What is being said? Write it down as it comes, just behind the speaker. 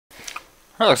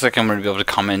Well, it looks like I'm going to be able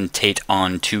to commentate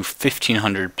on two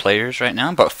 1500 players right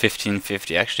now, about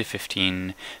 1550, actually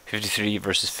 1553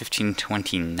 versus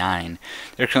 1529.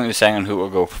 They're currently deciding on who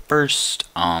will go first.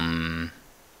 I'm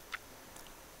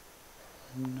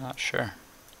not sure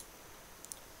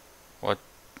what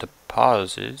the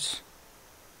pause is.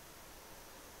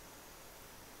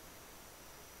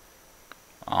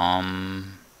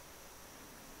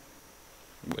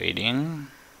 Waiting.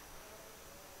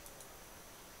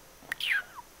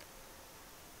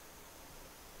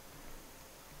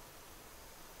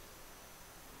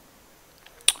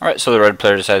 Alright, so the red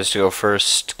player decides to go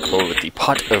first. Go with the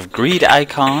Pot of Greed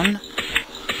icon.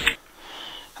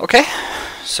 Okay,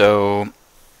 so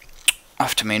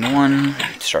off to main one.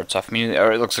 Starts off immediately.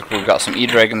 Alright, looks like we've got some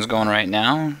E-Dragons going right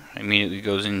now. Immediately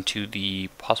goes into the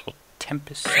possible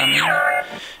Tempest summon.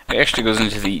 It actually goes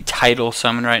into the Tidal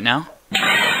summon right now.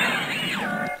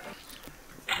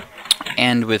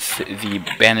 And with the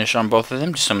Banish on both of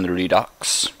them, to summon the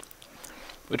Redox,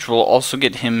 which will also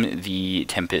get him the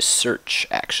Tempest Search,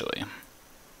 actually.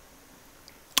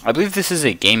 I believe this is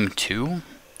a game 2. I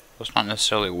was not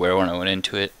necessarily aware when I went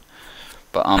into it.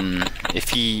 But if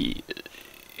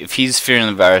he's fearing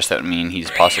the virus, that would mean he's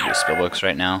possibly Spellbooks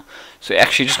right now. So he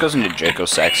actually just goes into Draco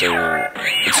Sack, so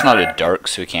it's not a dark,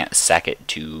 so he can't sack it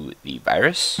to the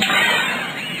virus.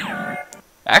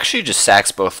 Actually just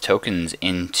sacks both tokens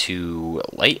into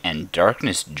Light and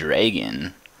Darkness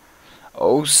Dragon.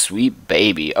 Oh, sweet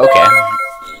baby. Okay.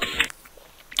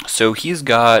 So he's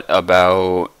got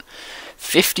about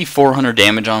 5,400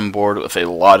 damage on board with a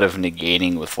lot of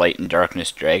negating with Light and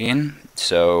Darkness Dragon.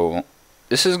 So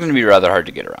this is going to be rather hard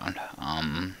to get around.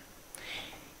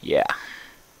 Yeah.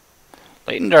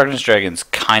 Light and Darkness Dragon's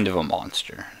kind of a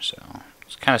monster. So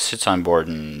it kind of sits on board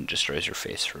and destroys your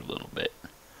face for a little bit.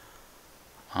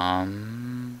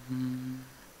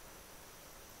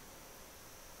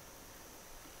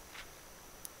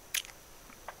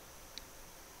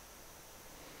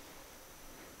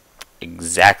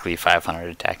 Exactly 500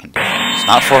 attack and defense.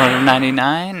 Not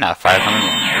 499, not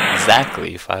 501.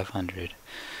 Exactly 500.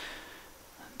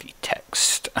 The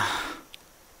text. It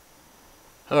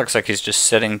looks like he's just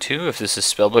setting 2. If this is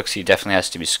Spellbooks, he definitely has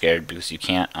to be scared because you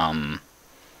can't,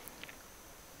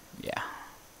 yeah.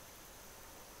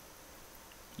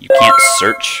 You can't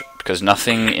search because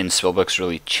nothing in Spellbooks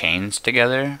really chains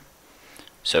together.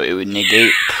 So it would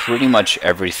negate pretty much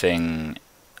everything,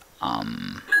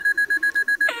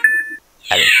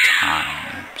 at a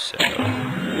time. So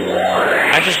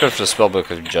I just go for the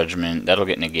Spellbook of Judgment. That'll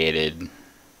get negated.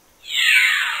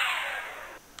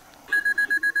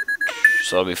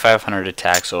 So it'll be 500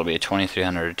 attack, so it'll be a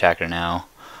 2,300 attacker now.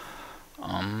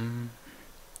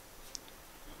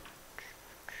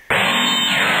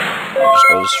 Just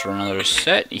goes for another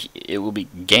set. It will be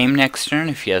game next turn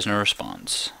if he has no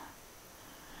response.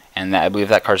 And I believe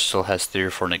that card still has 3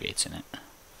 or 4 negates in it.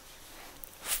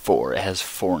 4. It has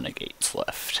 4 negates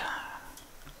left.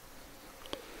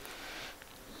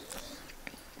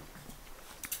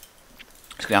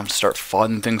 He's gonna have to start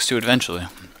flooding things to it eventually.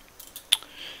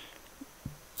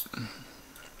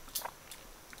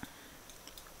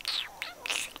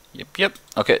 Yep.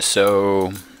 Okay,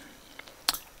 so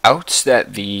outs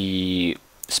that the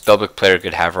Spellbook player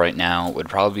could have right now would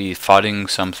probably be fighting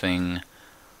something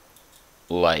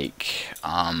like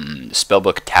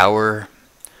Spellbook Tower,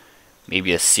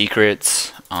 maybe a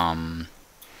Secrets.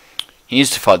 He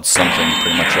needs to FUD something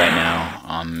pretty much right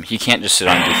now. He can't just sit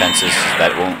on defenses,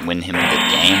 that won't win him the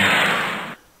game.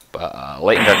 But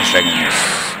Light and Darkness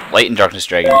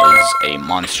Dragon is a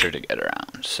monster to get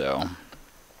around. So,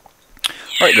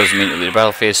 alright, goes immediately to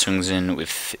battle phase, swings in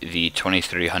with the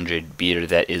 2,300 beater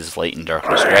that is Light and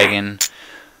Darkness Dragon.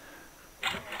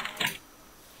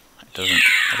 It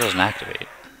doesn't activate.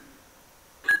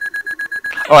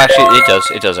 Oh, actually,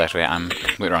 it does activate. I'm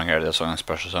completely wrong here. That's why I'm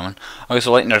special summon. Okay,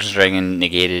 so Light and Darkness Dragon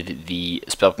negated the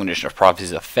Spell Condition of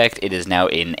Prophecy's effect. It is now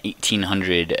an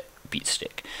 1,800 beat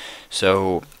stick.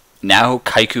 So now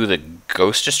Kaiku, the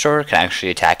Ghost Destroyer, can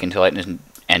actually attack into Light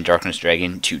and Darkness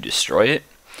Dragon to destroy it.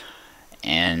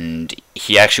 And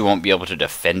he actually won't be able to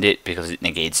defend it because it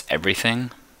negates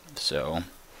everything. So,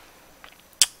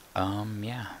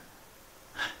 yeah.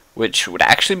 Which would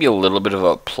actually be a little bit of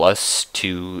a plus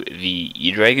to the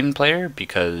E-Dragon player,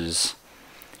 because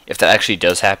if that actually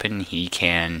does happen, he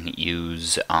can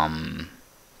use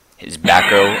his back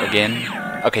row again.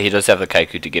 Okay, he does have the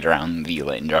Kaiku to get around the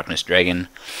Light and Darkness Dragon,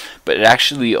 but it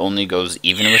actually only goes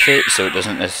even with it, so it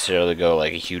doesn't necessarily go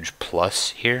like a huge plus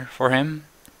here for him.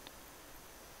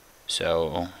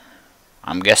 So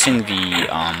I'm guessing the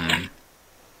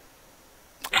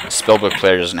Spellbook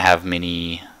player doesn't have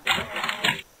many.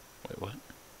 Wait, what?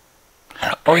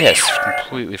 Oh yes,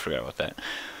 completely forgot about that.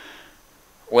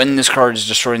 When this card is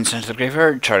destroyed and sent to the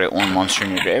graveyard, target one monster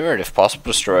in your graveyard. If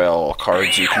possible, destroy all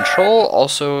cards you control.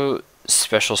 Also,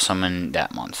 special summon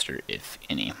that monster, if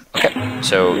any. Okay,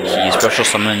 so he special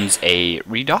summons a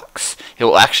Redox. It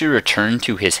will actually return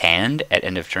to his hand at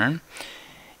end of turn.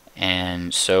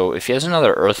 And so if he has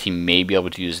another Earth, he may be able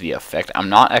to use the effect. I'm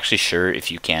not actually sure if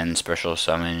you can special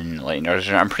summon Lightning Dark.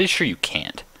 I'm pretty sure you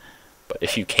can't. But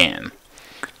if you can,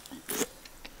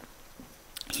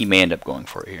 he may end up going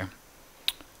for it here.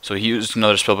 So he used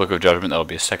another Spellbook of Judgment. That'll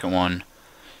be a second one.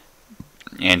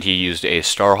 And he used a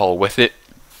Star Hall with it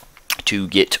to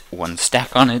get one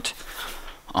stack on it.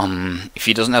 If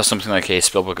he doesn't have something like a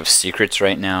Spellbook of Secrets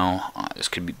right now, this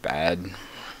could be bad.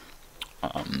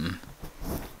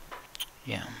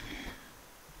 Yeah.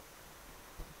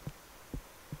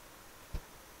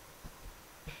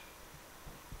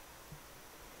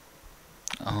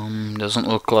 Doesn't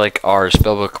look like our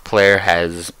Spellbook player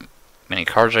has many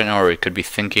cards right now, or he could be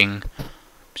thinking.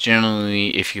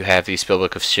 Generally, if you have the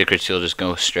Spellbook of Secrets, you'll just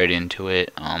go straight into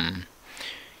it.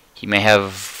 He may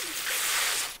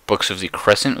have Books of the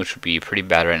Crescent, which would be pretty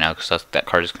bad right now, because that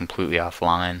card is completely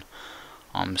offline.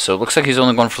 So it looks like he's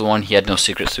only going for the one. He had no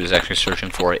secrets, so he's actually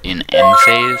searching for it in end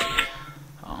phase.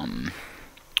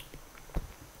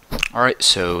 Alright,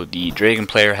 so the Dragon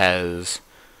player has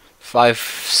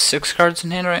 6 cards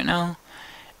in hand right now,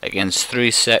 against 3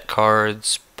 set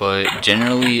cards, but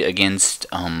generally against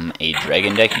a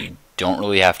Dragon deck, you don't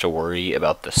really have to worry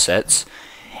about the sets,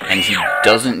 and he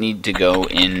doesn't need to go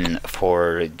in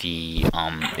for the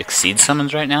Exceed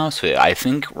summons right now, so I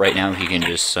think right now he can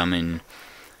just summon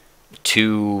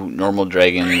 2 normal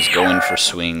dragons, go in for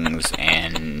swings,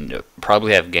 and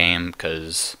probably have game,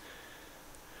 because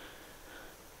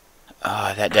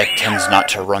that deck tends not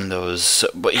to run those.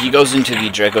 But he goes into the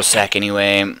Draco Sack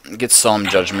anyway, gets Solemn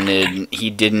Judgmented.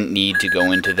 He didn't need to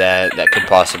go into that. That could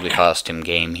possibly cost him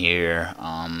game here.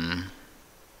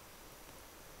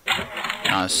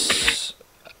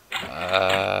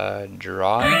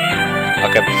 Drawing?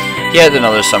 Okay. He had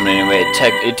another summon anyway.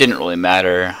 It didn't really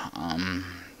matter.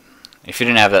 If he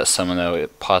didn't have that summon, though,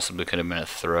 it possibly could have been a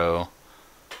throw.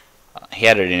 He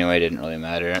had it anyway, it didn't really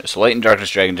matter. So Light and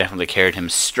Darkness Dragon definitely carried him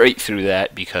straight through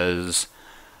that because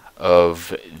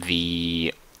of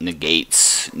the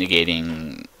negates,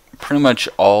 negating pretty much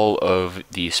all of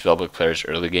the Spellbook players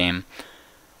early game.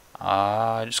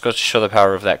 Just goes to show the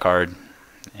power of that card,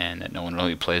 and that no one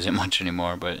really plays it much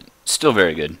anymore, but still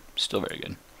very good. Still very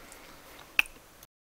good.